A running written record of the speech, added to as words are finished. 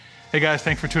Hey guys,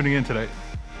 thanks for tuning in today.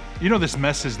 You know, this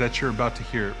message that you're about to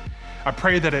hear, I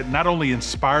pray that it not only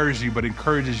inspires you, but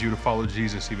encourages you to follow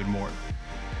Jesus even more.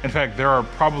 In fact, there are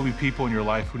probably people in your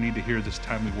life who need to hear this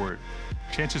timely word.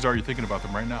 Chances are you're thinking about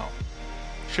them right now.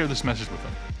 Share this message with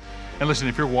them. And listen,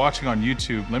 if you're watching on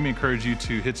YouTube, let me encourage you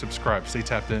to hit subscribe, stay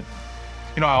tapped in.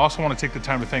 You know, I also want to take the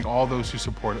time to thank all those who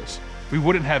support us. We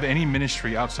wouldn't have any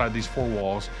ministry outside these four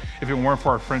walls if it weren't for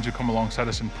our friends who come alongside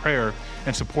us in prayer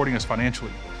and supporting us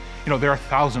financially. You know, there are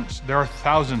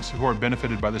thousands who are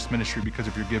benefited by this ministry because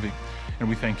of your giving, and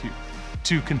we thank you.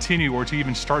 To continue or to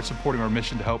even start supporting our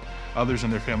mission to help others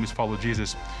and their families follow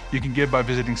Jesus, you can give by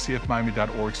visiting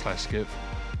cfmiami.org/give.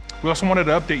 We also wanted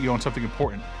to update you on something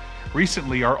important.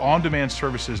 Recently, our on-demand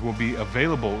services will be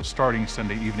available starting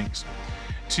Sunday evenings.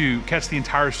 To catch the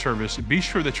entire service, be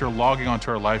sure that you're logging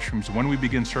onto our live streams when we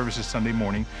begin services Sunday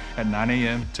morning at 9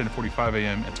 a.m., 10:45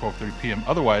 a.m., and 12:30 p.m.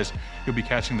 Otherwise, you'll be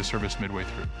catching the service midway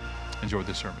through. Enjoy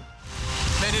this sermon.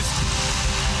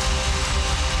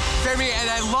 Family, and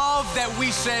I love that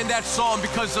we sang that song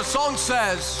because the song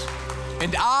says,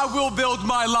 "And I will build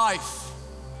my life,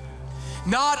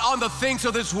 not on the things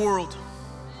of this world,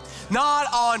 not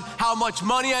on how much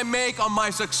money I make, on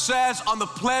my success, on the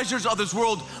pleasures of this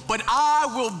world, but I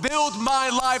will build my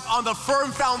life on the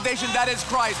firm foundation that is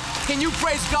Christ." Can you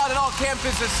praise God at all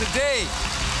campuses today?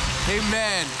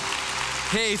 Amen.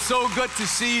 Hey, so good to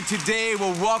see you today.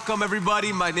 Well, welcome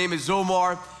everybody. My name is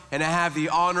Omar, and I have the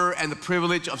honor and the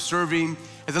privilege of serving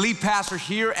as the lead pastor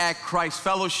here at Christ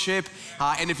Fellowship.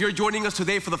 And if you're joining us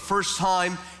today for the first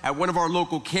time at one of our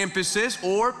local campuses,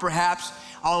 or perhaps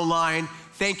online,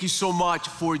 thank you so much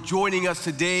for joining us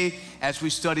today as we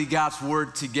study God's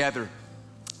Word together.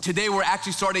 Today we're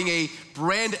actually starting a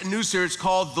brand new series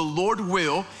called The Lord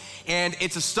Will, and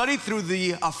it's a study through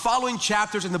the following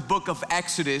chapters in the book of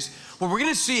Exodus, where we're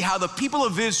gonna see how the people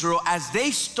of Israel, as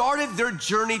they started their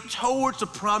journey towards the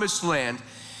promised land,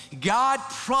 God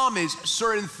promised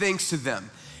certain things to them.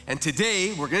 And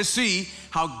today we're gonna see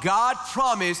how God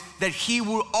promised that He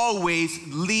will always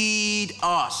lead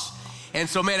us. And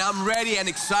so, man, I'm ready and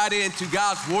excited into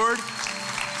God's Word,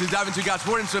 to dive into God's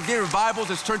Word. And so if you have your Bibles,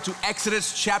 let's turn to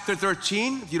Exodus chapter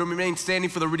 13. If you don't remain standing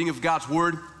for the reading of God's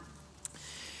Word.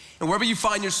 And wherever you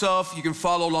find yourself, you can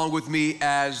follow along with me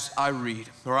as I read,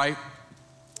 all right?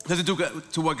 Listen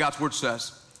to what God's Word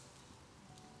says.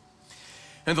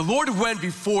 "And the Lord went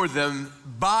before them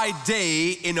by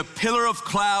day in a pillar of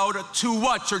cloud to"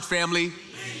 what, church family?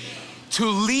 "To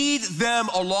lead them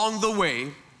along the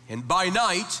way, and by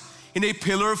night in a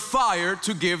pillar of fire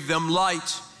to give them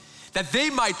light, that they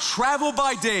might travel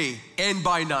by day and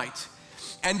by night.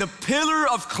 And the pillar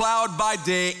of cloud by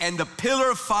day and the pillar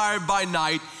of fire by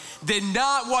night did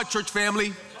not" what, church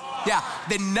family? Yeah,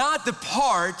 did not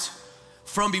depart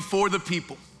from before the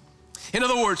people. In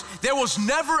other words, there was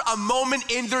never a moment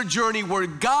in their journey where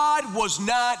God was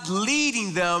not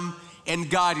leading them and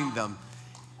guiding them.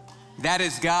 That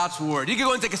is God's Word. You can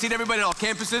go and take a seat, everybody, on all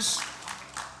campuses.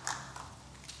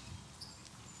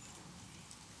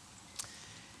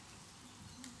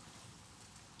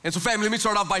 And so, family, let me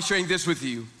start off by sharing this with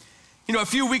you. You know, a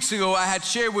few weeks ago, I had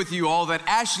shared with you all that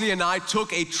Ashley and I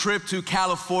took a trip to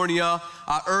California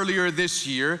earlier this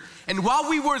year. And while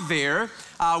we were there,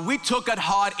 we took a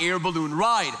hot air balloon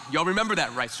ride. Y'all remember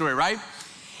that story, right?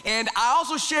 And I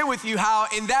also shared with you how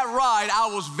in that ride, I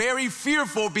was very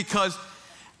fearful because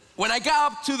when I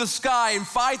got up to the sky and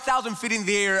 5,000 feet in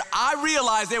the air, I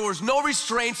realized there was no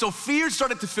restraint, so fear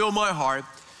started to fill my heart.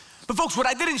 But folks, what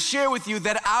I didn't share with you,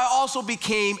 that I also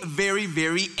became very,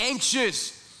 very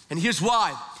anxious. And here's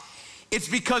why. It's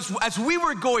because as we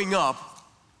were going up,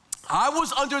 I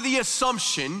was under the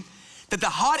assumption that the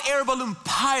hot air balloon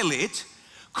pilot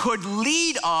could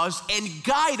lead us and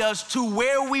guide us to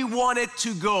where we wanted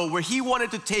to go, where he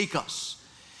wanted to take us.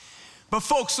 But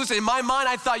folks, listen, in my mind,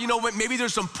 I thought, you know what, maybe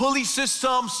there's some pulley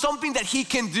system, something that he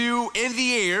can do in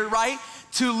the air, right,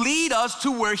 to lead us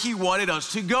to where he wanted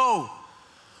us to go.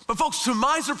 But folks, to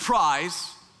my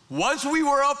surprise, once we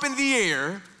were up in the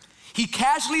air, he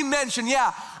casually mentioned,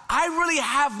 "Yeah, I really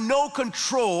have no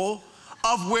control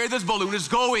of where this balloon is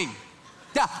going.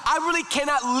 Yeah, I really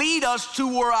cannot lead us to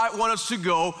where I want us to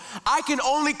go. I can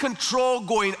only control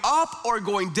going up or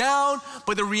going down,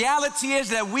 but the reality is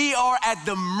that we are at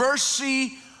the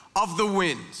mercy of the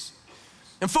winds."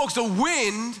 And folks, the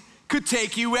wind could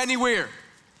take you anywhere.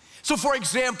 So for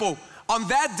example, on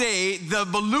that day, the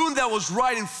balloon that was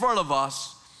right in front of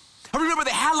us, I remember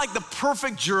they had like the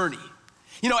perfect journey.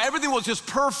 You know, everything was just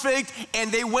perfect,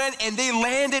 and they went and they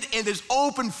landed in this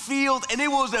open field, and it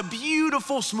was a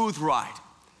beautiful, smooth ride.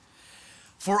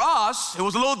 For us, it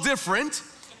was a little different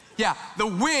Yeah, the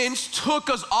winds took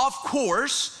us off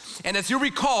course. And as you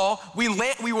recall, we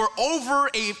were over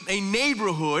a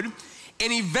neighborhood.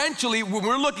 And eventually, when we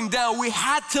were looking down, we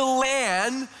had to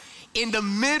land in the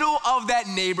middle of that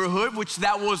neighborhood, which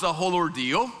that was a whole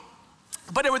ordeal.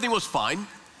 But everything was fine.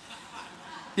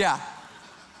 Yeah.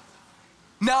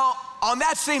 Now, on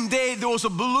that same day, there was a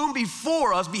balloon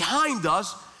before us, behind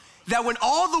us, that when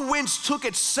all the winds took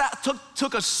us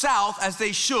south, as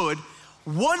they should,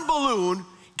 one balloon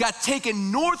got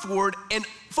taken northward, and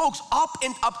folks, up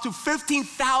to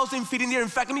 15,000 feet in the air. In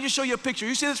fact, let me just show you a picture.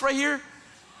 You see this right here?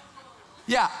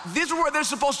 Yeah, this is where they're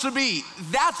supposed to be.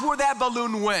 That's where that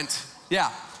balloon went.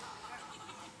 Yeah.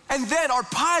 And then our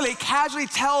pilot casually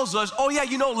tells us, oh yeah,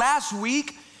 you know, last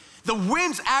week, the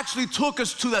winds actually took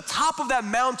us to the top of that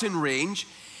mountain range,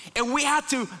 and we had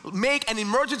to make an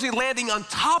emergency landing on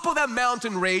top of that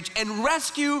mountain range, and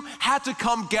rescue had to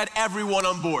come get everyone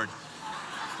on board.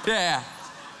 Yeah.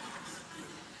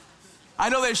 I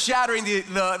know they're shattering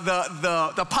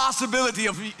the possibility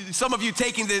of some of you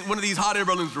taking one of these hot air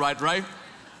balloons rides, right?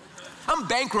 I'm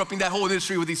bankrupting that whole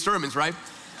industry with these sermons, right?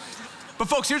 But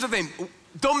folks, here's the thing.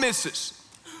 Don't miss this.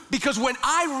 Because when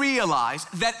I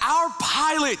realized that our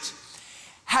pilot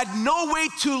had no way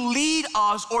to lead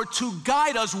us or to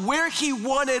guide us where he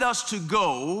wanted us to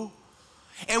go,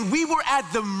 and we were at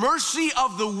the mercy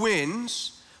of the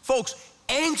winds, folks,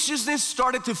 anxiousness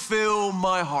started to fill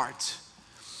my heart.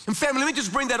 And family, let me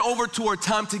just bring that over to our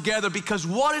time together, because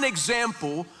what an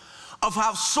example of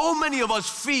how so many of us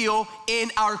feel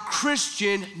in our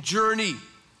Christian journey.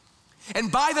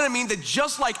 And by that I mean that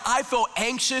just like I felt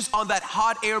anxious on that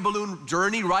hot air balloon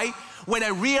journey, right? When I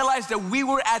realized that we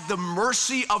were at the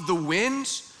mercy of the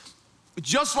winds,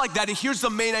 just like that, and here's the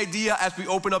main idea as we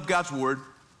open up God's Word.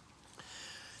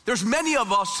 There's many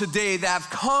of us today that have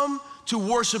come to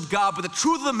worship God, but the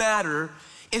truth of the matter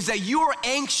is that you are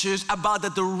anxious about the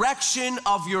direction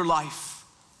of your life.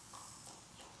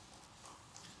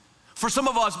 For some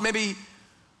of us, maybe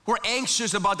we're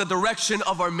anxious about the direction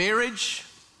of our marriage.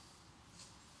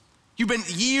 You've been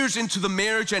years into the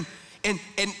marriage and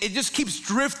it just keeps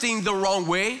drifting the wrong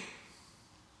way.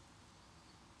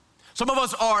 Some of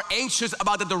us are anxious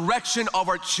about the direction of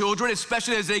our children,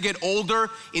 especially as they get older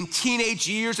in teenage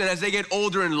years and as they get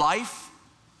older in life.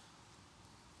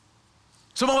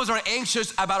 Some of us are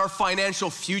anxious about our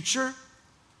financial future.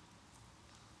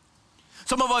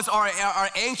 Some of us are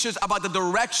anxious about the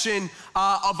direction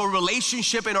of a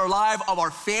relationship in our life, of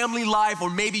our family life, or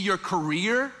maybe your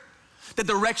career, the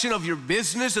direction of your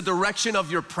business, the direction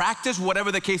of your practice,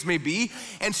 whatever the case may be.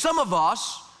 And some of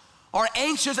us are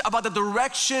anxious about the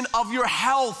direction of your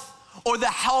health or the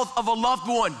health of a loved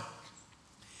one.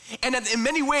 And in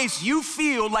many ways, you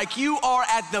feel like you are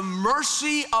at the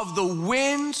mercy of the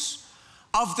winds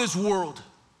of this world.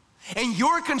 And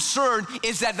your concern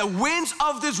is that the winds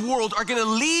of this world are gonna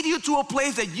lead you to a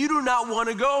place that you do not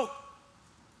wanna go.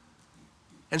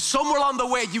 And somewhere along the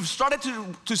way, you've started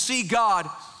to see God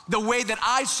the way that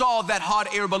I saw that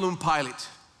hot air balloon pilot.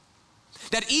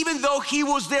 That even though he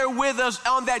was there with us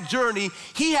on that journey,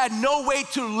 he had no way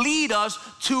to lead us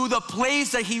to the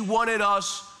place that he wanted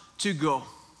us to go.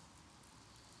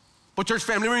 But church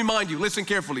family, let me remind you, listen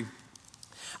carefully.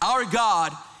 Our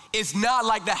God is not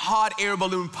like the hot air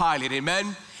balloon pilot,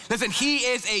 amen? Listen, he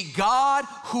is a God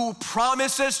who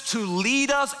promises to lead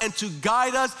us and to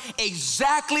guide us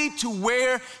exactly to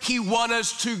where he wants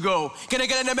us to go. Can I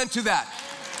get an amen to that?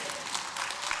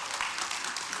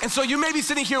 And so you may be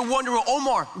sitting here wondering, well,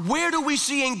 Omar, where do we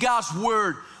see in God's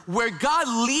word where God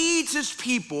leads his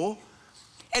people,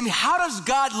 and how does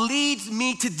God lead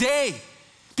me today?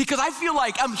 Because I feel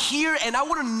like I'm here and I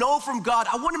want to know from God,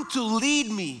 I want him to lead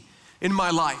me in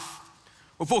my life.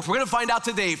 Well, folks, we're gonna find out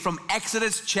today from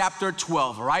Exodus chapter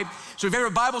 12, all right? So if you have your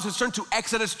Bibles, let's turn to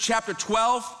Exodus chapter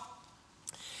 12.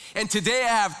 And today I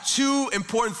have two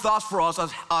important thoughts for us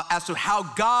as to how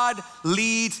God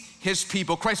leads his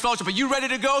people. Christ Fellowship, are you ready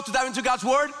to go to dive into God's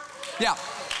word? Yeah.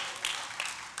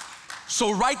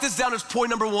 So write this down as point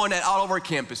number one at all of our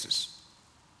campuses.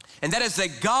 And that is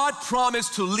that God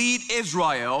promised to lead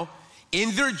Israel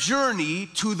in their journey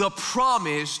to the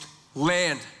promised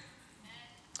land.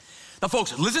 Now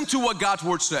folks, listen to what God's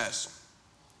word says.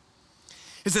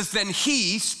 It says, then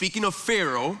he, speaking of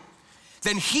Pharaoh,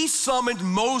 then he summoned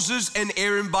Moses and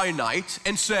Aaron by night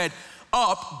and said,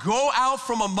 up, go out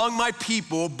from among my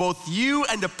people, both you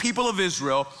and the people of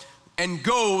Israel, and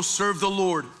go serve the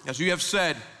Lord, as you have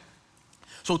said.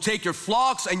 So take your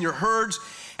flocks and your herds,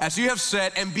 as you have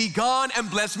said, and be gone and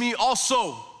bless me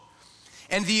also.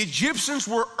 And the Egyptians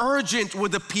were urgent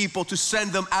with the people to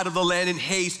send them out of the land in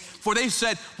haste, for they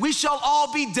said, we shall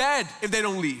all be dead if they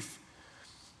don't leave.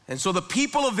 And so the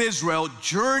people of Israel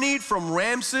journeyed from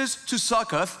Ramses to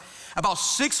Succoth, about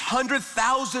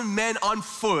 600,000 men on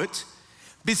foot,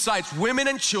 besides women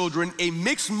and children. A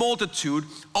mixed multitude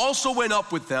also went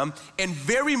up with them, and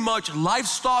very much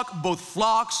livestock, both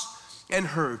flocks and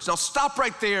herds. Now stop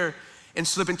right there and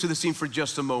slip into the scene for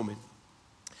just a moment.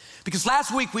 Because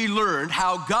last week we learned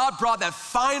how God brought that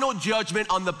final judgment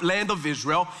on the land of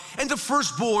Israel, and the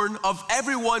firstborn of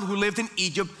everyone who lived in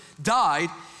Egypt died.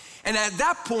 And at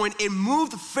that point, it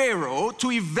moved Pharaoh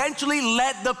to eventually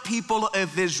let the people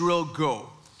of Israel go.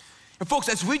 And folks,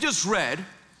 as we just read,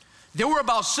 there were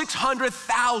about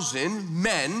 600,000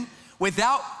 men,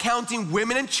 without counting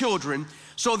women and children.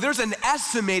 So there's an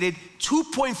estimated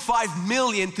 2.5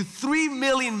 million to 3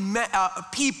 million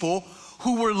people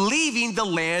who were leaving the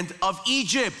land of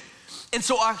Egypt. And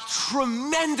so a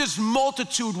tremendous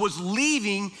multitude was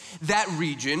leaving that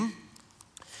region.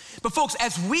 But folks,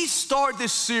 as we start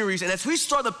this series and as we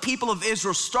start the people of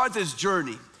Israel start this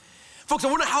journey, folks, I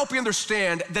want to help you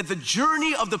understand that the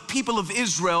journey of the people of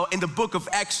Israel in the book of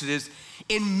Exodus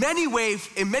in many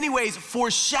ways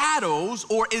foreshadows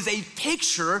or is a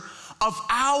picture of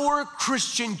our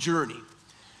Christian journey.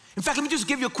 In fact, let me just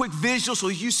give you a quick visual so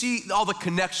you see all the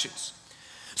connections.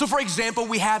 So for example,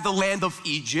 we have the land of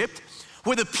Egypt,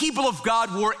 where the people of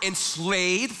God were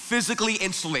enslaved, physically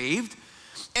enslaved.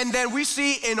 And then we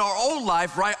see in our own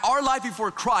life, right, our life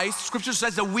before Christ, Scripture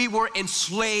says that we were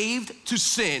enslaved to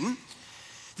sin.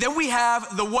 Then we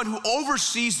have the one who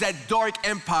oversees that dark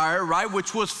empire, right,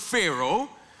 which was Pharaoh.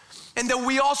 And then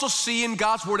we also see in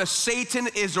God's word that Satan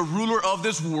is a ruler of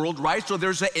this world, right? So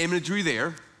there's an imagery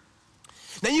there.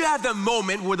 Then you have the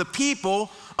moment where the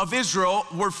people of Israel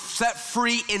were set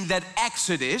free in that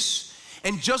Exodus.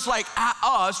 And just like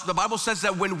us, the Bible says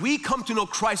that when we come to know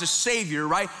Christ as Savior,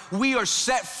 right, we are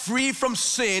set free from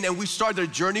sin and we start their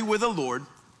journey with the Lord.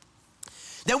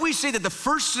 Then we see that the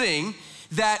first thing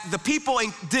that the people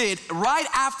did right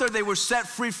after they were set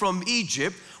free from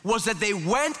Egypt was that they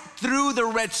went through the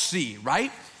Red Sea,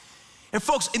 right? And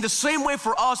folks, in the same way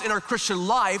for us in our Christian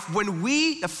life, when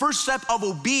the first step of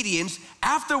obedience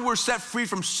after we're set free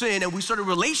from sin and we start a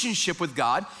relationship with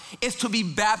God is to be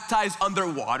baptized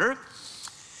underwater.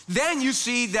 Then you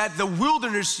see that the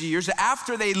wilderness years,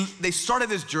 after they started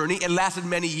this journey, it lasted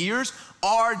many years.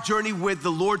 Our journey with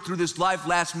the Lord through this life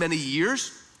lasts many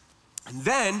years. And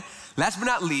then, last but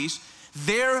not least,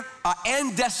 their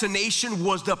end destination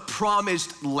was the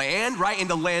promised land, right, in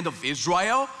the land of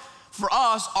Israel. For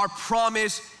us, our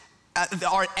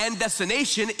end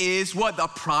destination is what? The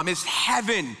promised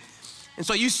heaven. And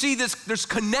so you see this, there's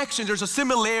connections, there's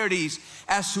similarities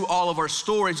as to all of our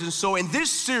stories. And so in this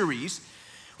series,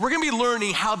 we're gonna be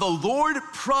learning how the Lord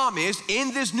promised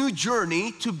in this new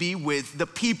journey to be with the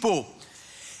people.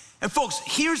 And folks,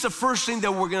 here's the first thing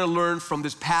that we're gonna learn from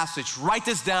this passage. Write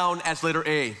this down as letter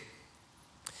A.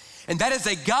 And that is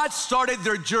that God started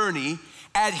their journey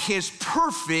at His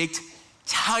perfect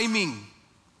timing.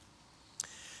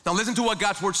 Now listen to what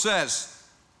God's word says.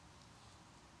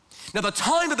 Now the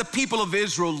time that the people of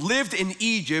Israel lived in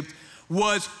Egypt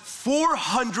was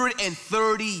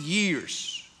 430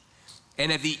 years.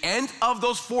 And at the end of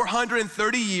those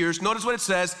 430 years, notice what it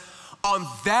says, on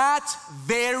that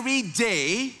very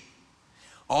day,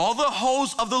 all the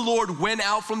hosts of the Lord went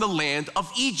out from the land of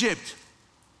Egypt.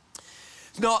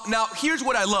 Now here's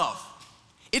what I love.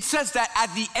 It says that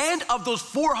at the end of those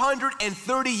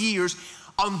 430 years,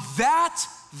 on that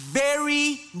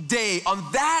very day, on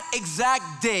that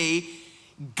exact day,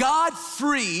 God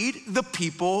freed the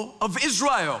people of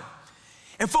Israel.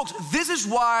 And folks, this is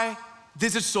why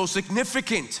this is so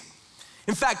significant.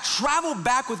 In fact, travel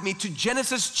back with me to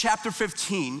Genesis chapter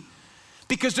 15,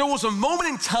 because there was a moment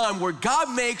in time where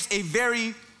God makes a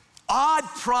very odd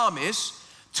promise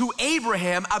to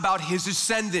Abraham about his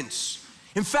descendants.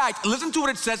 In fact, listen to what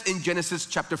it says in Genesis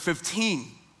chapter 15.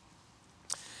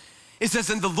 It says,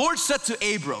 and the Lord said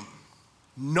to Abram,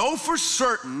 know for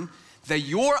certain that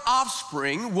your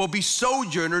offspring will be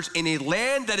sojourners in a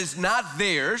land that is not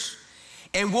theirs,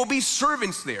 and will be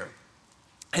servants there.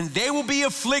 And they will be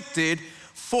afflicted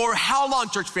for how long,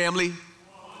 church family?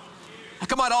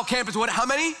 Come on, all campus, what, how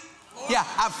many? Yeah,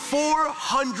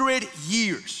 400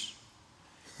 years.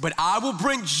 But I will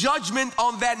bring judgment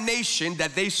on that nation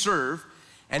that they serve,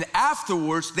 and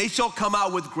afterwards they shall come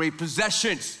out with great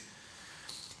possessions.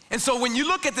 And so when you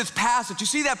look at this passage, you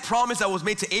see that promise that was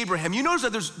made to Abraham. You notice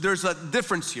that there's a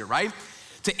difference here, right?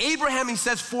 To Abraham, he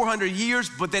says 400 years,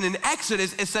 but then in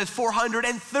Exodus, it says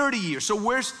 430 years. So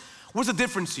where's the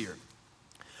difference here?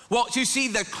 Well, you see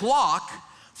the clock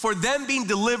for them being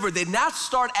delivered did not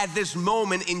start at this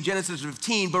moment in Genesis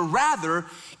 15, but rather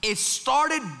it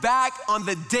started back on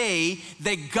the day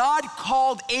that God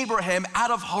called Abraham out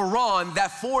of Haran,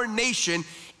 that foreign nation,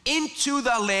 into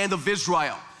the land of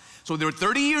Israel. So they were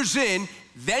 30 years in,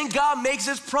 then God makes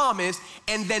his promise,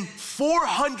 and then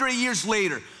 400 years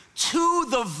later, to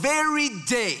the very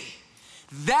day,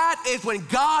 that is when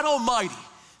God Almighty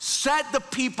set the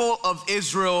people of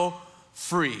Israel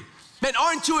free. Man,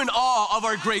 aren't you in awe of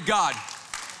our great God?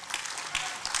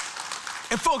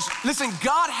 And folks, listen,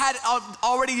 God had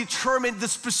already determined the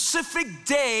specific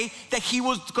day that he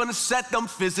was gonna set them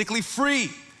physically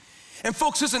free. And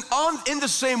folks, listen, in the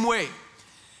same way,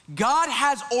 God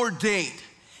has ordained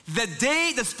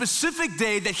the specific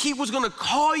day that he was gonna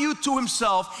call you to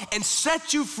himself and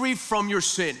set you free from your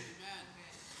sin.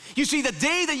 You see, the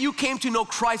day that you came to know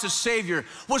Christ as Savior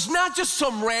was not just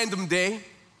some random day,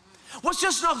 was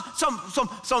just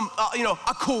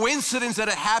a coincidence that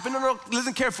it happened. No,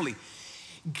 listen carefully.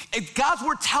 God's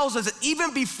word tells us that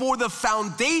even before the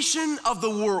foundation of the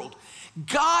world,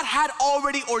 God had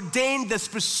already ordained the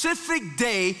specific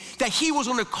day that he was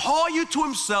gonna call you to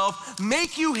himself,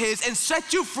 make you his, and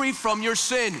set you free from your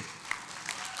sin.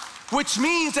 Which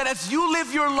means that as you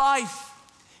live your life,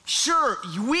 sure,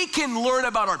 we can learn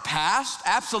about our past,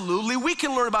 absolutely. We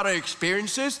can learn about our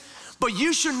experiences, but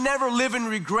you should never live in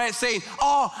regret saying,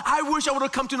 oh, I wish I would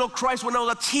have come to know Christ when I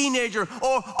was a teenager,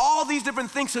 or all these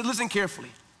different things. So listen carefully.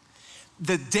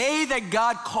 The day that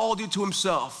God called you to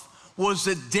himself was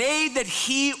the day that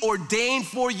he ordained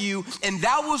for you, and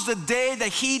that was the day that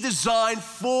he designed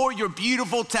for your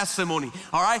beautiful testimony,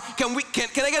 all right? Can I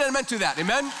get an amen to that,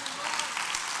 amen?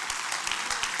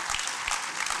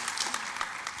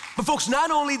 But folks, not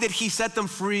only did he set them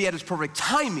free at his perfect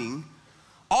timing,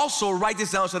 also, write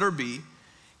this down, letter B,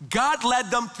 God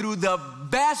led them through the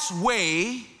best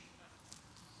way,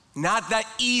 not the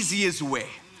easiest way.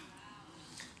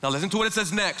 Now listen to what it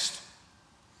says next.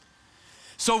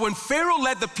 So when Pharaoh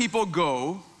let the people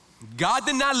go, God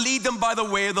did not lead them by the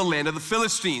way of the land of the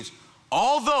Philistines,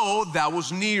 although that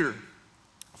was near.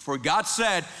 For God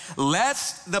said,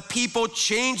 lest the people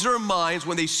change their minds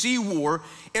when they see war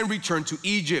and return to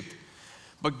Egypt.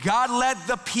 But God led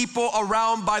the people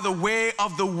around by the way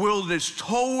of the wilderness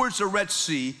towards the Red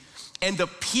Sea, and the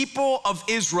people of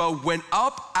Israel went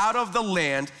up out of the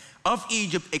land of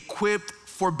Egypt equipped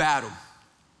for battle.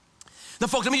 Now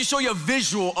folks, let me just show you a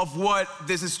visual of what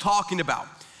this is talking about.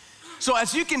 So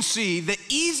as you can see, the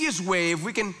easiest way,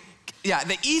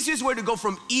 the easiest way to go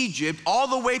from Egypt all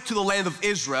the way to the land of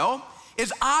Israel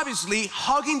is obviously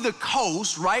hugging the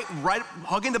coast, right,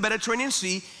 hugging the Mediterranean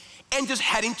Sea, and just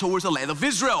heading towards the land of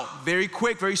Israel. Very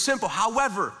quick, very simple.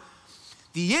 However,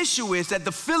 the issue is that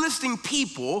the Philistine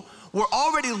people were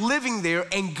already living there,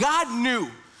 and God knew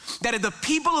that if the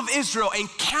people of Israel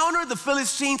encountered the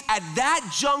Philistines at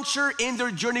that juncture in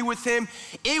their journey with him,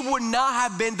 it would not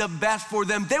have been the best for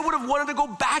them. They would have wanted to go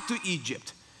back to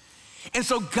Egypt. And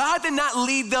so God did not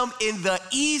lead them in the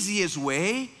easiest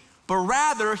way, but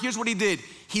rather, here's what he did.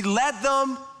 He led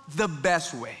them the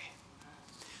best way.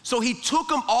 So he took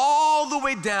them all the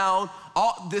way down,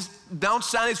 down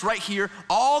Sinai right here,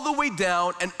 all the way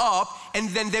down and up, and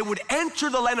then they would enter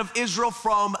the land of Israel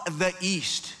from the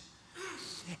east.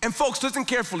 And folks, listen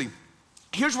carefully.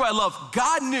 Here's what I love.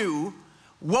 God knew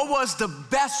what was the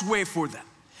best way for them,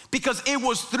 because it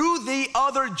was through the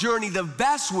other journey, the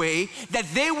best way, that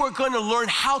they were gonna learn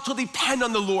how to depend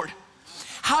on the Lord,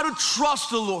 how to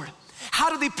trust the Lord, how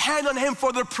to depend on him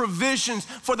for their provisions,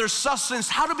 for their sustenance,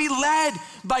 how to be led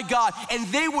by God. And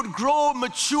they would grow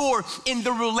mature in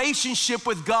the relationship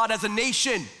with God as a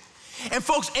nation. And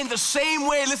folks, in the same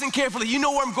way, listen carefully, you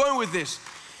know where I'm going with this.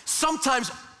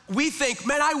 Sometimes we think,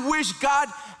 man, I wish God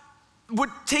would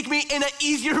take me in an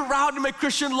easier route in my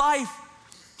Christian life.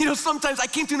 You know, sometimes I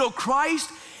came to know Christ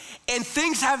and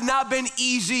things have not been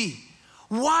easy.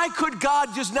 Why could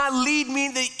God just not lead me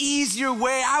in the easier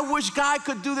way? I wish God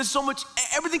could do this so much,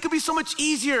 everything could be so much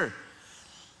easier.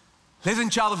 Listen,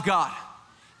 child of God,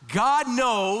 God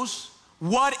knows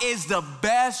what is the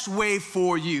best way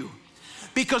for you.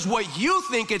 Because what you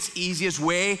think is easiest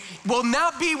way will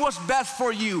not be what's best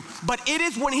for you, but it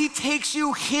is when he takes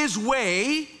you his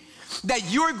way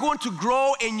that you're going to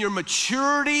grow in your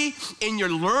maturity, in your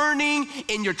learning,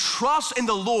 in your trust in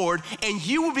the Lord, and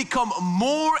you will become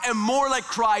more and more like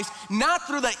Christ, not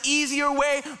through the easier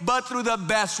way, but through the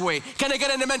best way. Can I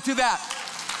get an amen to that?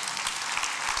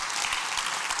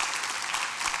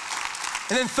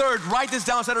 And then third, write this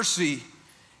down, letter C.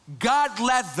 God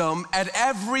led them at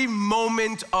every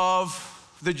moment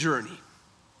of the journey.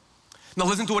 Now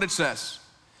listen to what it says.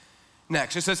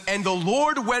 Next, it says, and the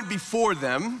Lord went before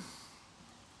them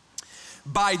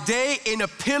by day in a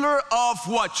pillar of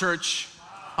what, church?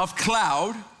 Of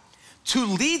cloud, to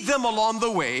lead them along the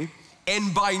way,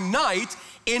 and by night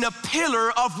in a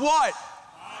pillar of what?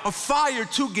 Of fire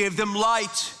to give them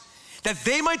light, that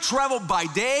they might travel by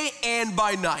day and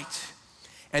by night.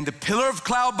 And the pillar of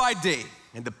cloud by day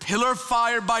and the pillar of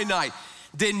fire by night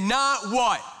did not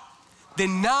what? Did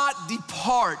not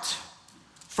depart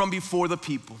from before the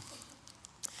people.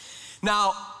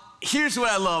 Now, here's what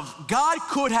I love. God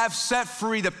could have set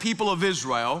free the people of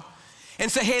Israel and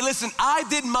say, hey, listen, I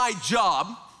did my job.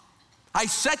 I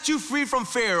set you free from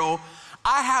Pharaoh.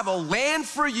 I have a land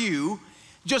for you.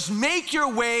 Just make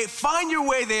your way, find your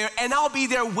way there, and I'll be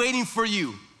there waiting for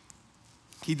you.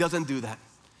 He doesn't do that.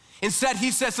 Instead, he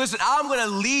says, listen, I'm gonna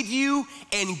lead you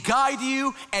and guide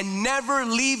you and never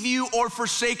leave you or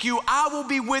forsake you. I will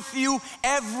be with you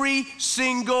every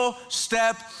single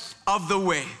step of the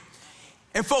way.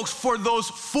 And folks, for those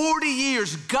 40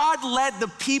 years, God led the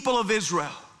people of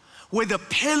Israel with a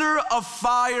pillar of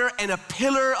fire and a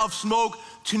pillar of smoke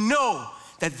to know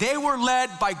that they were led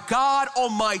by God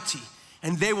Almighty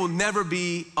and they will never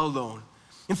be alone.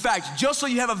 In fact, just so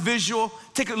you have a visual,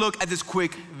 take a look at this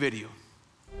quick video.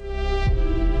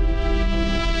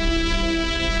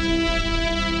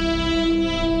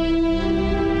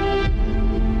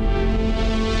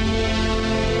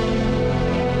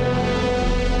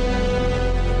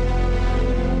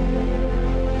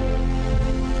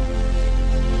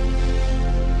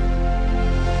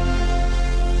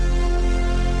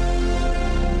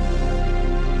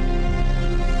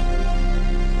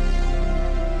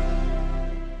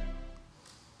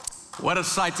 What a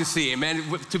sight to see, amen.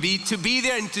 To be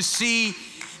there and to see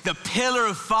the pillar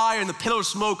of fire and the pillar of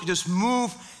smoke just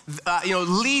move,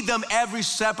 lead them every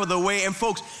step of the way. And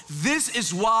folks, this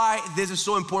is why this is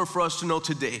so important for us to know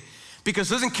today.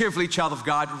 Because listen carefully, child of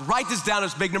God, write this down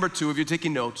as big number 2 if you're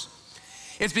taking notes.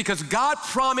 It's because God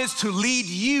promised to lead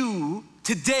you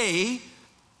today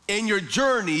in your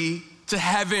journey to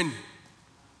heaven.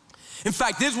 In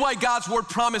fact, this is why God's word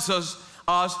promises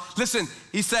us. Listen,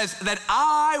 he says that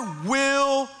I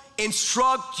will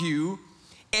instruct you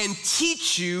and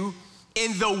teach you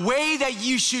in the way that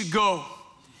you should go,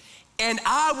 and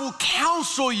I will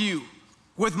counsel you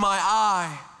with my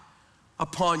eye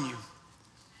upon you.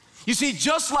 You see,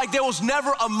 just like there was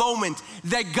never a moment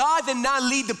that God did not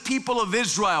lead the people of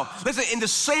Israel, listen, in the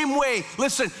same way,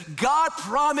 listen, God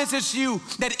promises you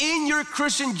that in your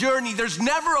Christian journey, there's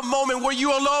never a moment where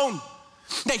you're alone.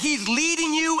 That he's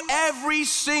leading you every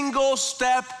single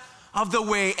step of the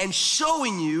way and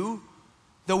showing you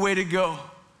the way to go.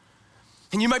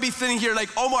 And you might be sitting here like,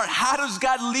 Omar, how does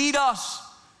God lead us?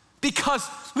 Because,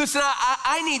 listen,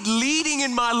 I need leading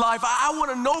in my life. I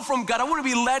want to know from God. I want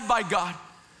to be led by God.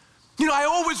 You know, I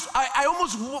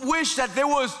almost wish that there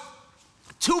was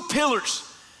 2 pillars.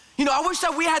 You know, I wish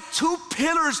that we had 2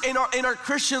 pillars in our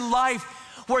Christian life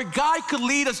where God could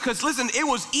lead us. Because, listen, it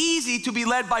was easy to be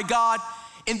led by God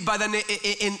in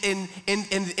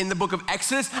the book of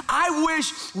Exodus. I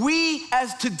wish we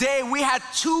had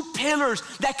 2 pillars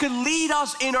that could lead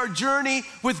us in our journey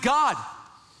with God.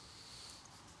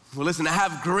 Well, listen, I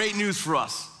have great news for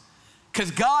us,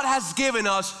 because God has given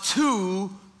us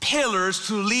 2 pillars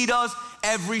to lead us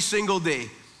every single day.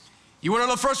 You want to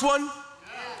know the first one? Yeah.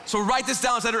 So write this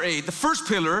down as letter A. The first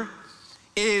pillar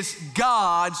is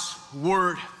God's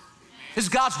word. It's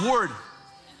God's word.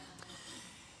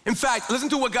 In fact, listen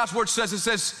to what God's word says. It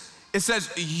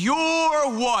says, your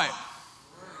what? Word.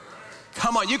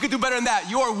 Come on, you could do better than that.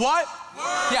 Your what?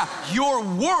 Word. Yeah, your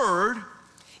word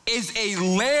is a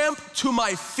lamp to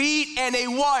my feet and a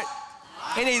what?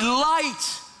 And a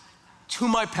light to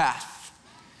my path.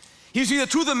 You see, the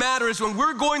truth of the matter is when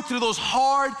we're going through those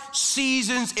hard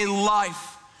seasons in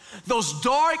life, those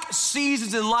dark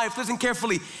seasons in life, listen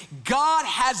carefully, God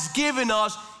has given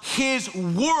us his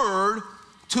word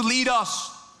to lead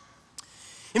us.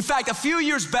 In fact, a few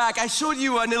years back, I showed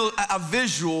you a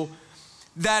visual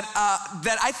that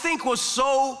I think was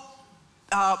so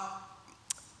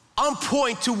on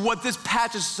point to what this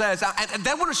passage says. And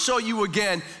I want to show you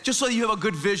again, just so you have a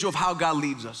good visual of how God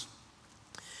leads us.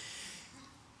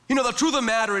 You know, the truth of the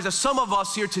matter is that some of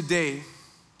us here today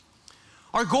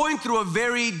are going through a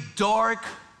very dark,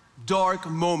 dark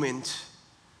moment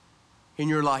in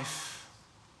your life.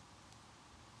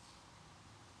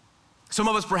 Some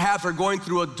of us perhaps are going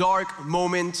through a dark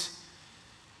moment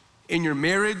in your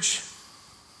marriage.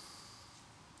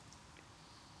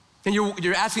 And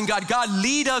you're asking God, God,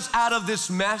 lead us out of this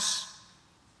mess.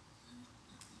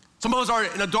 Some of us are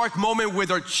in a dark moment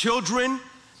with our children,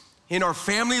 in our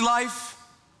family life.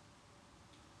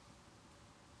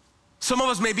 Some of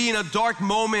us may be in a dark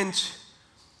moment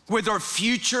with our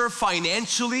future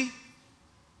financially.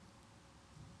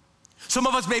 Some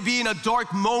of us may be in a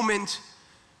dark moment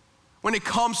when it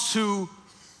comes to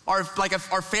our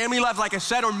family life, like I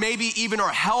said, or maybe even our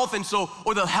health,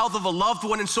 or the health of a loved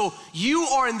one. And so you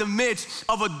are in the midst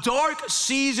of a dark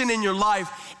season in your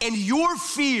life, and your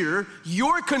fear,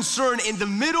 your concern in the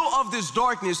middle of this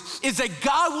darkness is that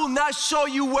God will not show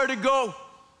you where to go.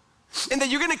 And that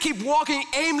you're gonna keep walking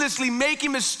aimlessly,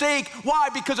 making mistakes. Why?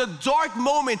 Because a dark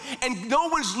moment and no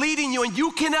one's leading you and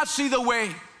you cannot see the way.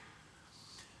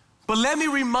 But let me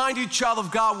remind you, child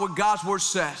of God, what God's word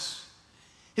says.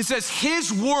 It says,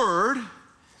 His word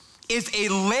is a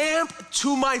lamp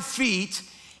to my feet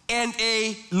and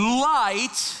a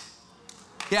light,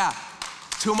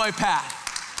 to my path.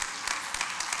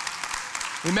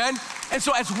 Amen? And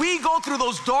so as we go through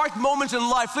those dark moments in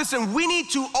life, listen, we need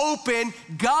to open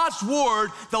God's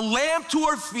word, the lamp to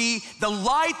our feet, the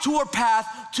light to our path,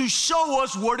 to show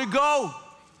us where to go.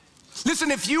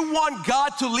 Listen, if you want God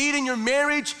to lead in your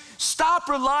marriage, stop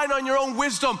relying on your own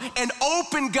wisdom and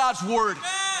open God's word.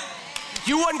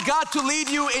 You want God to lead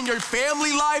you in your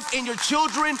family life, in your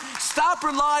children, stop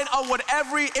relying on what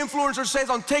every influencer says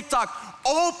on TikTok.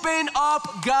 Open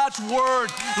up God's word.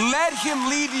 Let Him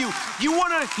lead you. You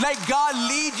want to let God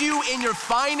lead you in your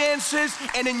finances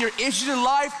and in your issues in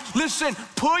life? Listen,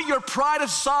 put your pride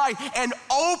aside and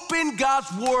open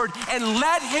God's word and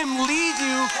let Him lead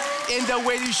you in the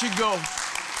way you should go.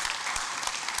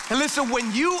 And listen,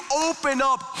 when you open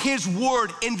up His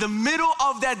word in the middle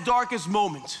of that darkest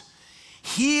moment,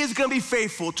 He is going to be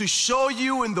faithful to show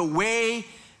you in the way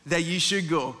that you should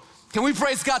go. Can we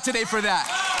praise God today for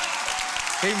that?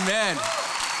 Amen.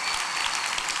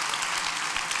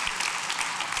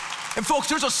 And folks,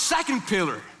 there's a second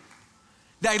pillar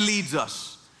that leads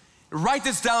us. Write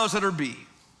this down as letter B.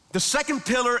 The second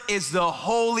pillar is the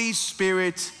Holy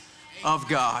Spirit of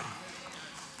God.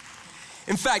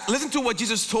 In fact, listen to what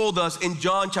Jesus told us in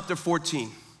John chapter 14.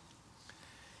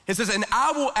 It says, and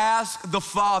I will ask the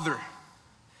Father,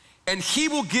 and He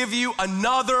will give you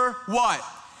another what?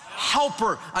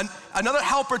 Helper. Another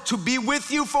helper to be with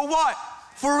you for what?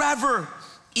 Forever.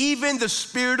 Even the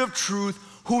Spirit of truth,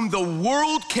 whom the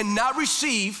world cannot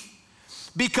receive,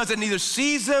 because it neither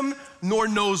sees Him nor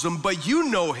knows Him. But you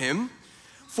know Him,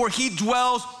 for He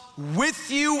dwells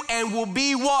with you and will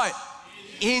be what?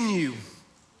 In you.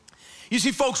 You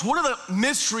see, folks, one of the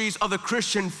mysteries of the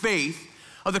Christian faith,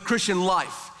 of the Christian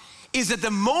life, is that the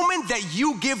moment that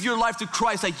you give your life to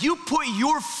Christ, that you put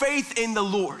your faith in the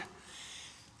Lord,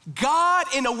 God,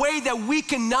 in a way that we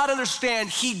cannot understand,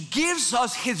 He gives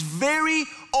us His very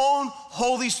own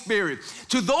Holy Spirit.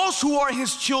 To those who are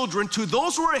His children, to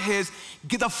those who are His,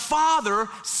 the Father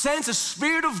sends the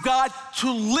Spirit of God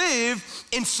to live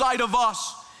inside of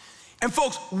us. And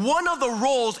folks, one of the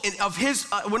roles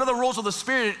of the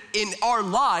Spirit in our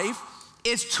life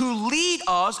is to lead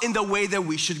us in the way that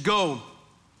we should go.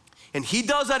 And He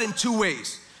does that in two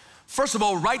ways. First of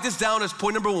all, write this down as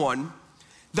point number one.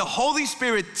 The Holy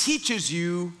Spirit teaches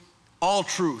you all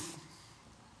truth.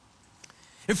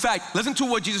 In fact, listen to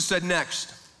what Jesus said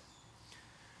next.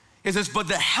 It says, but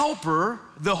the Helper,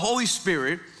 the Holy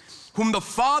Spirit, whom the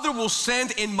Father will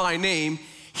send in my name,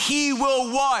 He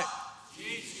will what?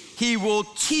 He will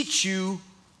teach you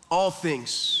all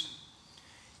things.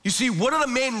 You see, one of the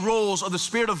main roles of the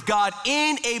Spirit of God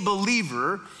in a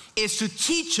believer is to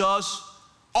teach us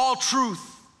all truth.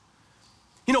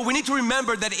 You know, we need to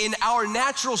remember that in our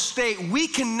natural state, we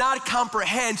cannot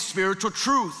comprehend spiritual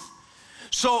truth.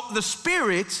 So the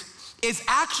Spirit is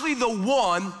actually the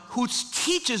one who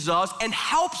teaches us and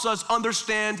helps us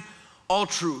understand all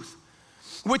truth.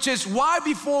 Which is why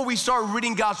before we start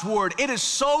reading God's word, it is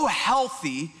so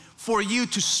healthy for you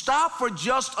to stop for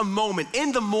just a moment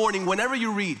in the morning whenever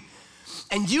you read,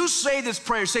 and you say this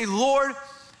prayer. Say, Lord,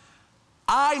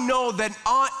 I know that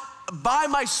by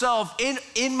myself,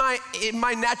 in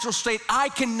my natural state, I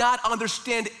cannot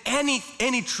understand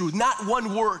any truth, not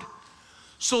one word.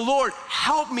 So Lord,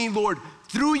 help me, Lord,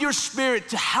 through your Spirit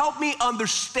to help me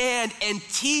understand and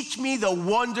teach me the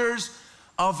wonders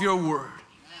of your word,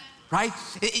 right?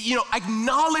 You know,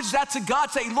 acknowledge that to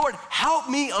God. Say, Lord, help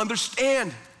me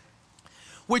understand.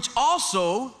 Which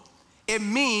also, it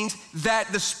means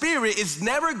that the Spirit is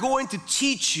never going to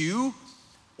teach you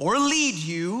or lead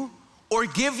you or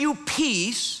give you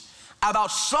peace about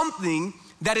something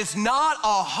that is not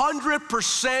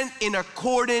 100% in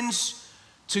accordance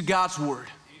to God's word.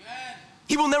 Amen.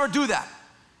 He will never do that.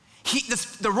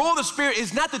 The role of the Spirit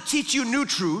is not to teach you new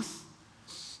truth.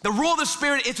 The role of the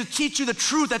Spirit is to teach you the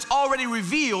truth that's already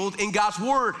revealed in God's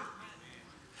word.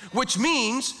 Which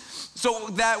means, so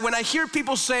that when I hear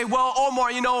people say, well,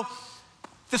 Omar,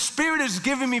 the Spirit is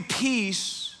giving me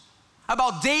peace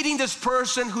about dating this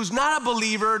person who's not a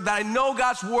believer, that I know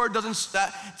God's word doesn't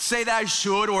say that I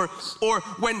should, or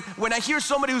when I hear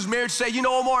somebody who's married say,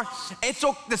 Omar,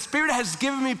 the Spirit has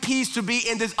given me peace to be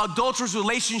in this adulterous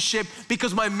relationship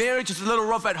because my marriage is a little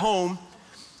rough at home.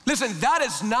 Listen, that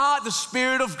is not the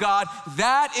Spirit of God,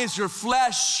 that is your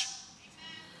flesh.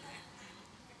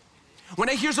 When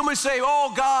I hear somebody say,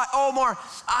 oh God, Omar,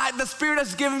 the Spirit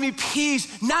has given me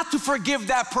peace not to forgive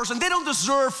that person, they don't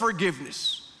deserve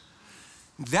forgiveness.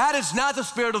 That is not the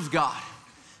Spirit of God.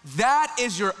 That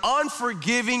is your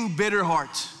unforgiving, bitter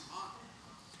heart.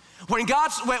 When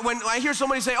I hear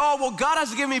somebody say, oh, well, God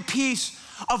has given me peace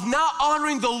of not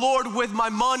honoring the Lord with my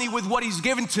money, with what He's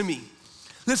given to me.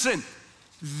 Listen,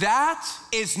 that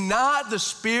is not the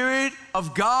Spirit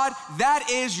of God. That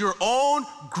is your own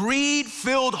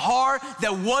greed-filled heart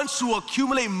that wants to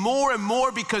accumulate more and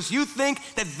more because you think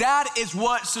that is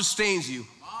what sustains you.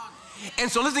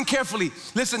 And so listen carefully.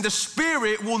 Listen, the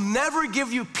Spirit will never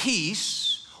give you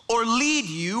peace or lead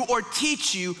you or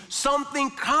teach you something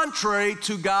contrary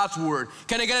to God's word.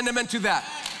 Can I get an amen to that?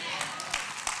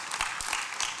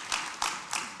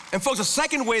 And folks, the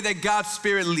second way that God's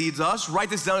Spirit leads us,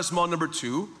 write this down as small number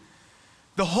 2.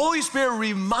 The Holy Spirit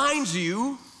reminds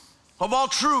you of all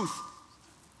truth.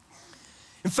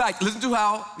 In fact, listen to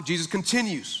how Jesus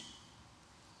continues.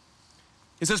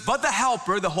 It says, but the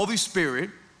Helper, the Holy Spirit,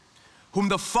 whom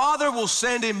the Father will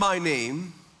send in my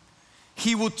name,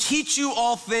 He will teach you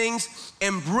all things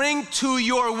and bring to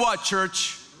your what,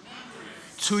 church?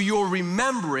 Remembrance. To your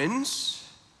remembrance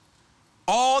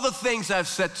all the things I've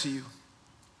said to you.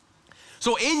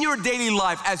 So in your daily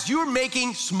life, as you're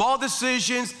making small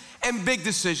decisions and big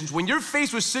decisions, when you're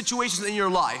faced with situations in your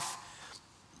life,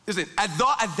 listen, at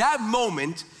that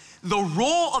moment, the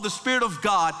role of the Spirit of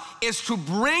God is to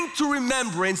bring to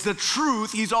remembrance the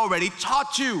truth He's already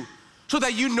taught you, so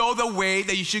that you know the way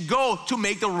that you should go to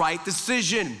make the right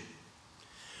decision.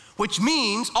 Which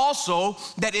means also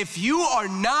that if you are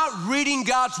not reading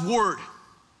God's word,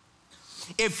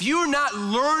 if you're not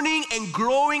learning and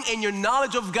growing in your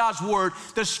knowledge of God's word,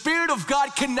 the Spirit of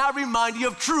God cannot remind you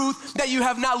of truth that you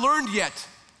have not learned yet.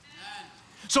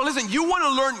 So listen, you want to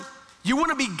learn, you want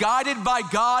to be guided by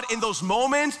God in those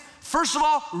moments. First of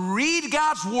all, read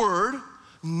God's word,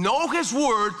 know His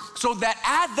word, so that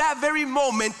at that very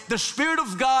moment, the Spirit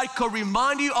of God can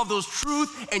remind you of those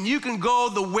truths and you can go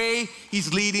the way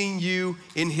He's leading you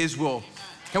in His will.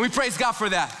 Can we praise God for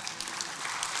that?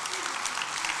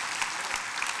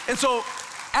 And so,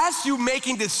 as you're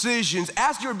making decisions,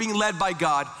 as you're being led by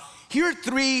God, here are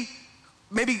 3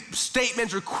 maybe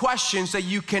statements or questions that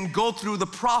you can go through the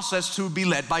process to be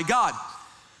led by God.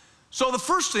 So the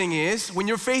first thing is, when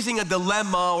you're facing a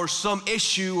dilemma or some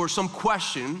issue or some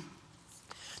question,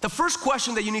 the first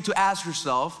question that you need to ask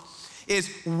yourself is,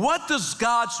 what does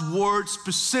God's word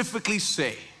specifically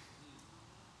say?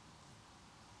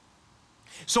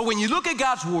 So when you look at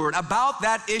God's word about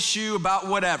that issue, about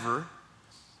whatever,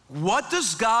 what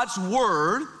does God's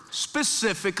word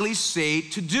specifically say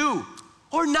to do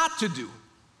or not to do?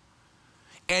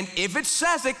 And if it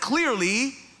says it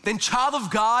clearly, then child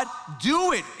of God,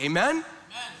 do it, amen?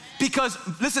 Because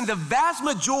listen, the vast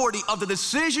majority of the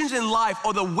decisions in life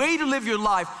or the way to live your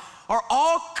life are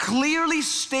all clearly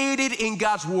stated in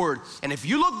God's word. And if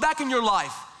you look back in your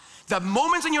life, the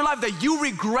moments in your life that you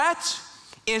regret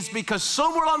is because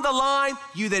somewhere along the line,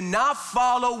 you did not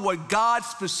follow what God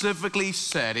specifically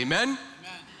said, amen?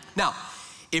 Now,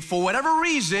 if for whatever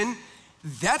reason,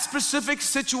 that specific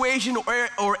situation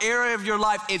or area of your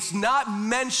life, it's not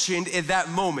mentioned at that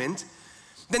moment,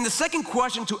 then the second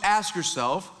question to ask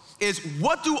yourself is,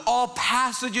 what do all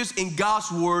passages in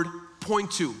God's word point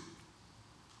to?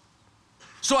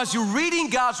 So as you're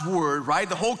reading God's word, right,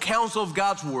 the whole counsel of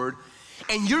God's word,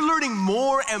 and you're learning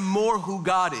more and more who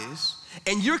God is,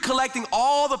 and you're collecting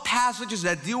all the passages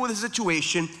that deal with the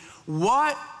situation,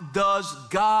 what does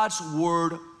God's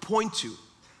word point to?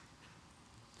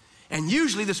 And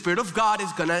usually the Spirit of God is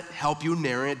gonna help you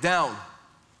narrow it down.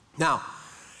 Now,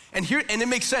 and it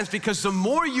makes sense, because the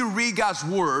more you read God's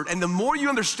word and the more you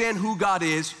understand who God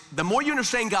is, the more you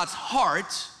understand God's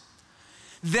heart,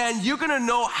 then you're gonna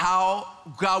know how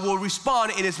God will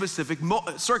respond in a specific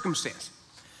circumstance.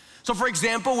 So for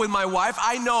example, with my wife,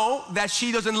 I know that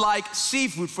she doesn't like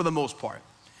seafood for the most part,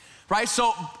 right?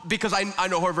 So, because I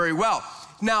know her very well.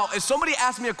 Now, if somebody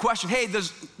asks me a question, hey,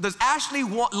 does Ashley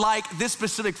like this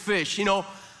specific fish? You know,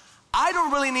 I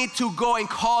don't really need to go and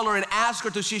call her and ask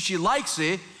her to see if she likes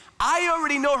it. I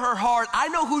already know her heart, I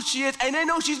know who she is, and I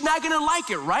know she's not gonna like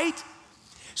it, right?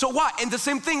 So why? And the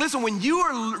same thing, listen, when you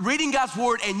are reading God's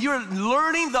word and you're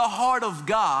learning the heart of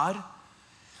God,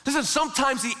 listen,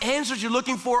 sometimes the answers you're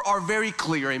looking for are very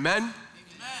clear, amen? Amen.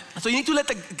 So you need to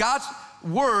let God's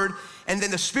word and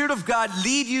then the Spirit of God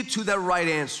lead you to the right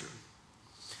answer.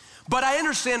 But I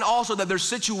understand also that there's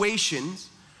situations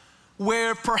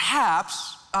where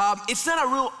perhaps it's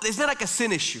not like a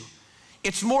sin issue.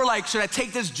 It's more like, should I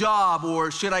take this job, or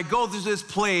should I go to this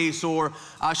place, or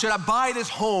should I buy this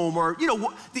home, or,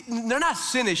 they're not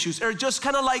sin issues. They're just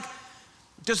kind of like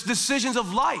just decisions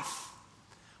of life.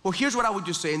 Well, here's what I would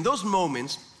just say. In those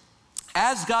moments,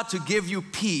 ask God to give you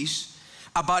peace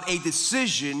about a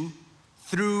decision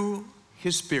through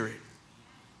His Spirit.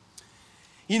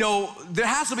 There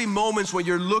has to be moments when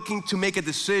you're looking to make a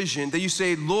decision that you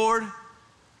say, Lord,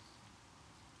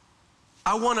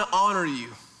 I want to honor you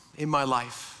in my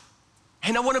life.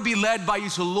 And I want to be led by you.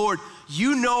 So Lord,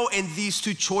 in these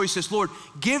two choices, Lord,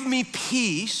 give me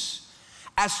peace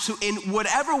as to, in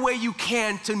whatever way you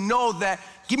can, to know that,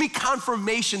 give me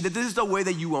confirmation that this is the way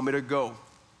that you want me to go.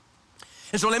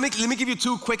 And so let me give you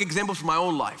two quick examples from my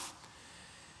own life.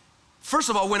 First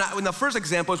of all, when the first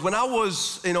example is when I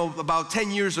was, about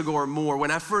 10 years ago or more,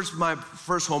 my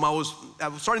first home, I was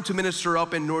starting to minister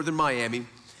up in northern Miami.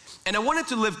 And I wanted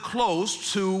to live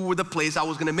close to the place I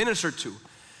was gonna minister to.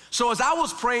 So as I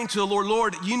was praying to the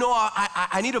Lord,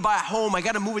 I need to buy a home. I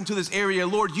gotta move into this area.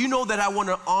 Lord, you know that I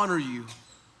wanna honor you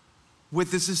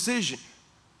with this decision.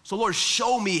 So Lord,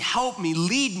 show me, help me,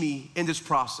 lead me in this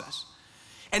process.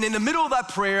 And in the middle of that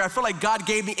prayer, I felt like God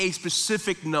gave me a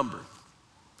specific number.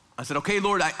 I said, okay,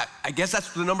 Lord, I guess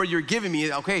that's the number you're giving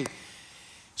me, okay.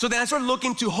 So then I started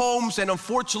looking to homes, and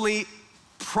unfortunately,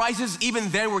 prices even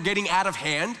then were getting out of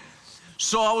hand.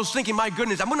 So I was thinking, my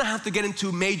goodness, I'm gonna have to get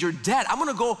into major debt. I'm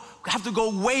gonna have to go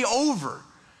way over.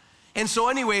 And so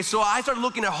anyway, I started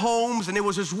looking at homes, and it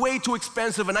was just way too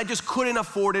expensive, and I just couldn't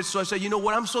afford it. So I said, you know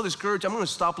what, I'm so discouraged, I'm gonna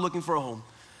stop looking for a home.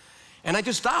 And I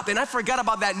just stopped, and I forgot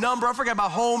about that number, I forgot about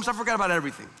homes, I forgot about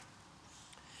everything.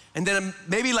 And then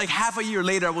maybe like half a year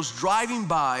later, I was driving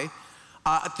by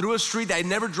through a street that I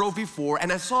never drove before,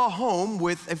 and I saw a home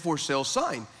with a for sale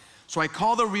sign. So I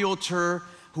called the realtor,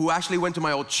 who actually went to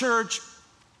my old church,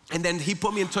 and then he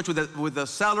put me in touch with the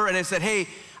seller, and I said, hey,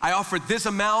 I offered this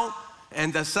amount,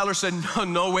 and the seller said,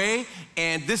 no way,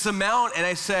 and this amount, and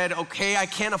I said, okay, I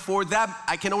can't afford that,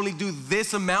 I can only do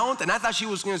this amount, and I thought she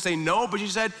was gonna say no, but she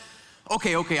said,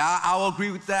 okay, I'll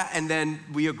agree with that, and then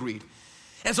we agreed.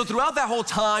 And so throughout that whole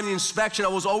time, the inspection, I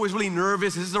was always really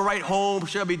nervous, is this the right home,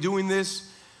 should I be doing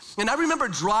this? And I remember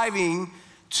driving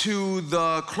to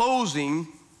the closing,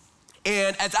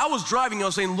 and as I was driving, I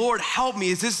was saying, Lord, help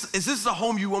me. Is this the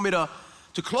home you want me to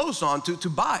close on, to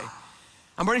buy?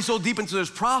 I'm already so deep into this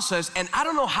process, and I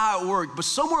don't know how it worked, but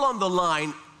somewhere along the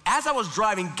line, as I was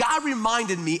driving, God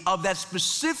reminded me of that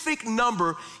specific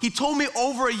number He told me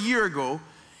over a year ago.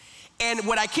 And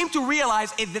what I came to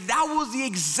realize is that was the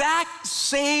exact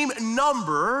same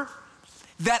number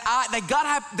that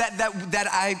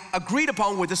I agreed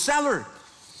upon with the seller.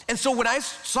 And so when I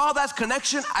saw that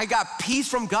connection, I got peace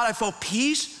from God. I felt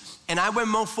peace, and I went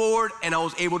more forward, and I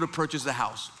was able to purchase the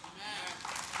house.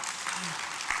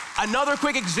 Another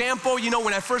quick example,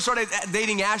 when I first started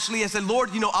dating Ashley, I said,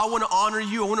 Lord, I want to honor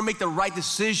you. I want to make the right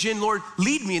decision. Lord,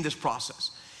 lead me in this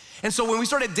process. And so when we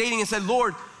started dating, I said,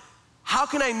 Lord, how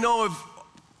can I know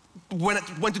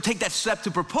when to take that step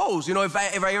to propose? If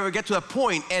I ever get to that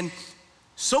point. And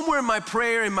somewhere in my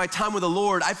prayer, in my time with the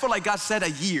Lord, I felt like God said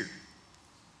a year.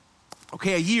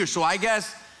 Okay, a year. So I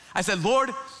guess I said,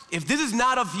 Lord, if this is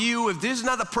not of you, if this is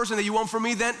not the person that you want from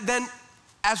me, then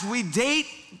as we date,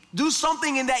 do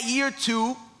something in that year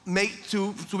to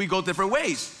we go different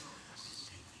ways.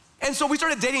 And so we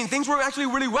started dating. Things were actually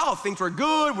really well. Things were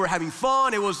good. We're having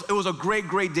fun. It was a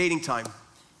great dating time.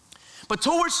 But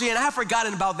towards the end, I had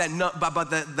forgotten about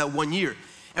that 1 year.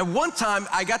 And one time,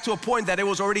 I got to a point that it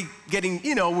was already getting,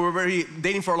 we were already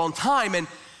dating for a long time, and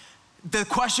the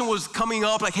question was coming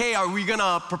up like, hey, are we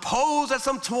gonna propose at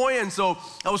some point? And so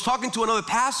I was talking to another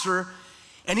pastor,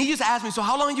 and he just asked me, so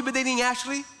how long have you been dating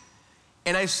Ashley?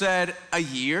 And I said, a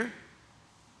year.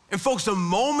 And folks, the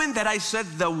moment that I said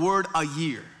the word a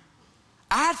year,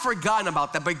 I had forgotten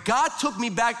about that, but God took me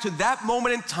back to that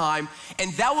moment in time,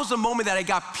 and that was the moment that I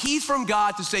got peace from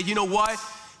God to say, you know what?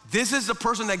 This is the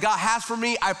person that God has for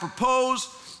me. I propose,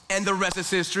 and the rest is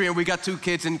history, and we got 2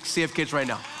 kids and CF kids right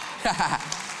now.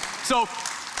 So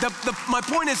my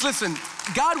point is, listen,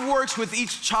 God works with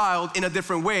each child in a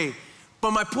different way,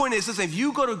 but my point is, listen, if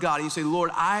you go to God and you say,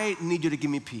 Lord, I need you to give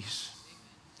me peace.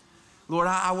 Lord,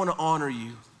 I want to honor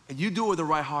you, and you do it with the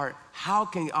right heart, how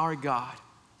can our God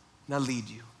not lead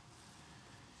you?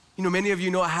 You know, many of you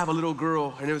know I have a little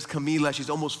girl. Her name is Camila. She's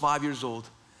almost 5 years old.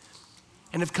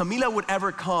 And if Camila would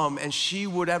ever come and she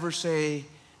would ever say,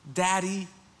 Daddy,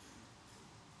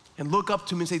 and look up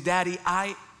to me and say, Daddy,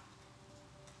 I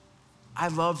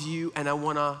love you and I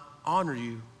want to honor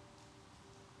you.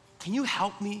 Can you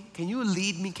help me? Can you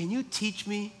lead me? Can you teach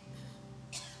me?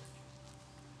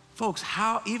 Folks,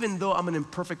 how, even though I'm an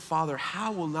imperfect father,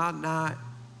 how will not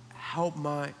help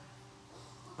my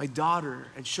daughter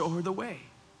and show her the way?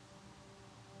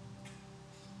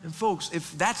 And folks,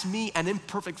 if that's me, an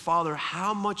imperfect father,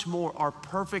 how much more our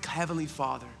perfect Heavenly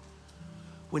Father,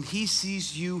 when He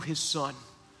sees you, His son,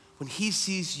 when He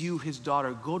sees you, His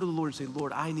daughter, go to the Lord and say,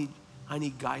 Lord, I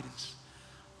need guidance.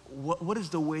 What is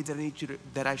the way that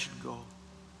that I should go?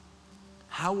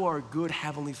 How will our good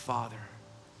Heavenly Father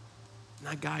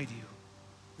not guide you?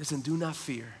 Listen, do not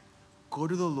fear. Go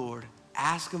to the Lord,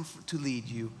 ask Him to lead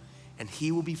you, and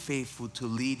He will be faithful to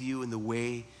lead you in the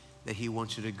way that He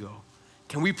wants you to go.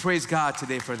 Can we praise God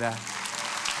today for that?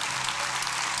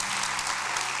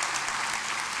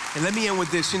 And let me end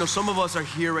with this. You know, some of us are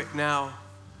here right now,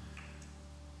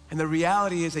 and the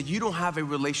reality is that you don't have a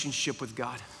relationship with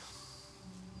God.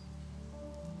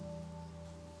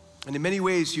 And in many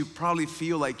ways, you probably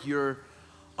feel like you're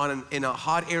in a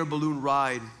hot air balloon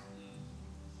ride,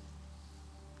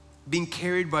 being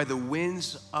carried by the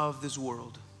winds of this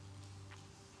world.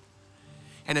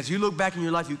 And as you look back in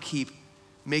your life, you keep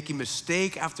making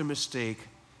mistake after mistake,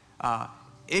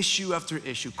 issue after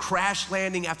issue, crash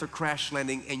landing after crash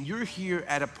landing, and you're here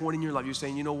at a point in your life, you're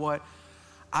saying, you know what?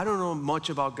 I don't know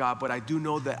much about God, but I do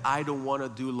know that I don't want to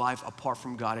do life apart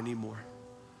from God anymore.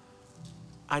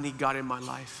 I need God in my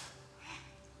life.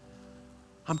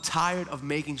 I'm tired of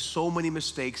making so many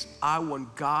mistakes. I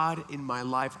want God in my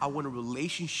life. I want a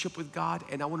relationship with God,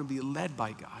 and I want to be led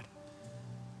by God.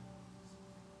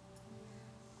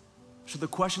 So the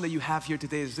question that you have here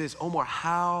today is this: Omar,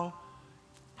 how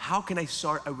can I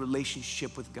start a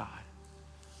relationship with God?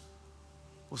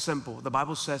 Well, simple. The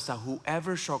Bible says that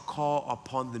whoever shall call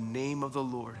upon the name of the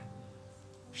Lord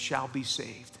shall be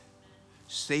saved.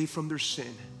 Saved from their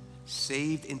sin,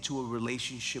 saved into a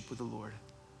relationship with the Lord.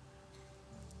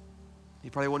 You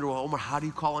probably wonder, well, Omar, how do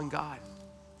you call on God?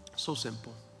 So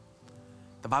simple.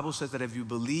 The Bible says that if you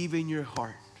believe in your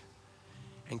heart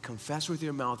and confess with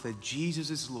your mouth that Jesus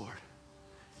is Lord,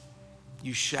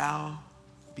 you shall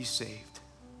be saved.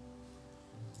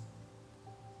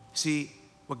 See,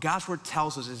 what God's word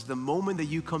tells us is the moment that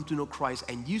you come to know Christ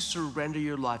and you surrender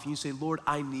your life and you say, Lord,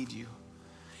 I need you,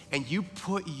 and you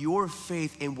put your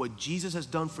faith in what Jesus has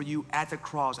done for you at the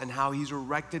cross and how He's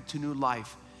erected to new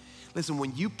life. Listen,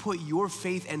 when you put your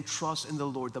faith and trust in the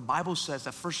Lord, the Bible says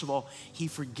that first of all, He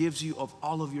forgives you of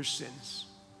all of your sins.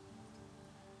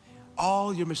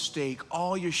 All your mistake,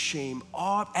 all your shame,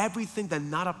 everything that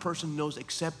not a person knows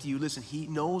except you. Listen, He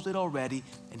knows it already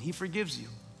and He forgives you.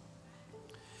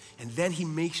 And then He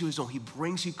makes you His own. He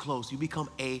brings you close. You become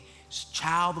a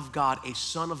child of God, a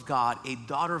son of God, a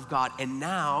daughter of God. And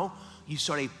now you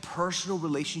start a personal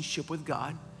relationship with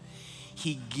God.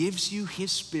 He gives you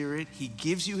His Spirit, He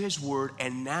gives you His Word,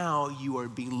 and now you are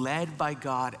being led by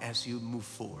God as you move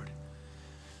forward.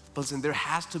 But listen, there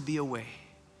has to be a way.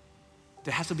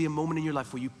 There has to be a moment in your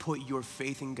life where you put your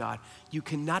faith in God. You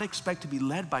cannot expect to be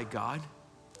led by God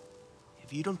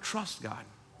if you don't trust God.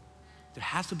 There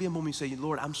has to be a moment you say,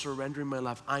 Lord, I'm surrendering my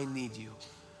life. I need you.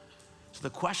 So the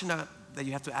question that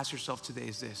you have to ask yourself today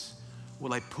is this: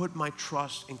 will I put my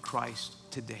trust in Christ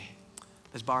today?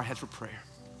 Let's bow our heads for prayer.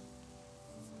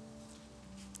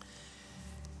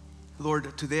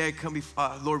 Lord, today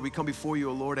Lord, we come before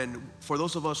you, O Lord, and for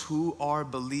those of us who are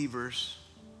believers,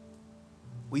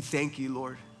 we thank you,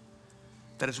 Lord,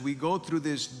 that as we go through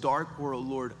this dark world,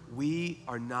 Lord, we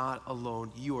are not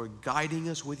alone. You are guiding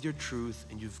us with your truth,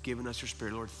 and you've given us your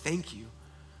Spirit. Lord, thank you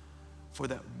for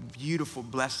that beautiful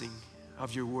blessing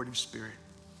of your word and Spirit.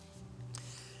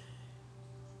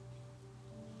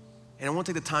 And I want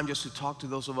to take the time just to talk to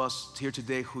those of us here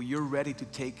today who you're ready to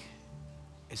take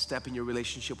a step in your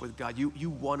relationship with God. You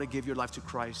want to give your life to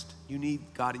Christ. You need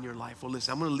God in your life. Well,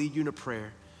 listen, I'm going to lead you in a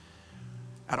prayer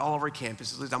at all of our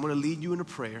campuses. Listen, I'm going to lead you in a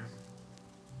prayer.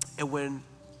 And when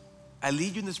I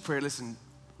lead you in this prayer, listen,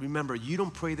 remember, you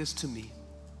don't pray this to me.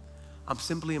 I'm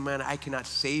simply a man. I cannot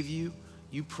save you.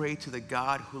 You pray to the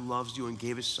God who loves you and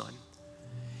gave His Son.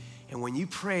 And when you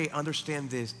pray, understand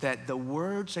this, that the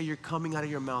words that you're coming out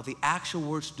of your mouth, the actual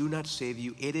words do not save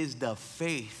you. It is the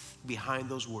faith behind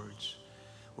those words.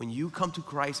 When you come to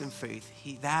Christ in faith,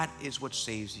 that is what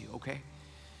saves you, okay?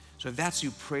 So if that's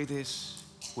you, pray this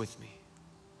with me.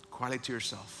 Quietly to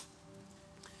yourself.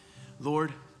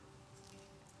 Lord,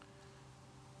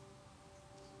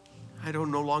 I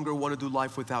don't no longer want to do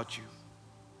life without you.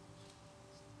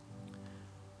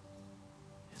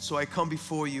 So I come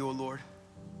before you, O Lord,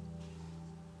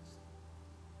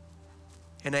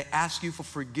 and I ask you for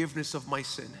forgiveness of my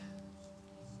sin.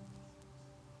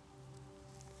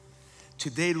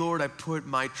 Today, Lord, I put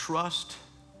my trust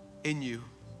in you.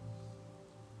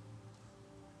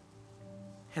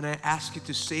 And I ask you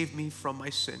to save me from my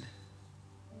sin.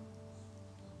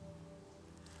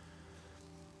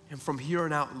 And from here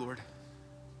on out, Lord,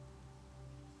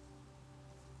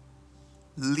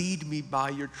 lead me by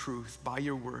your truth, by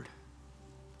your word.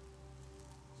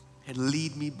 And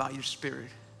lead me by your Spirit.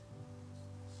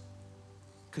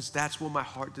 Because that's what my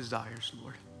heart desires,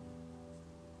 Lord.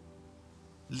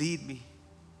 Lead me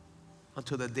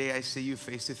until the day I see you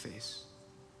face to face.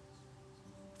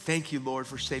 Thank you, Lord,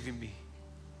 for saving me.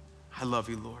 I love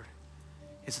you, Lord.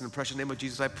 It's in the precious name of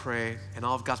Jesus I pray. And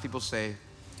all of God's people say,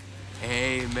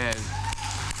 amen.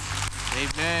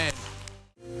 Amen.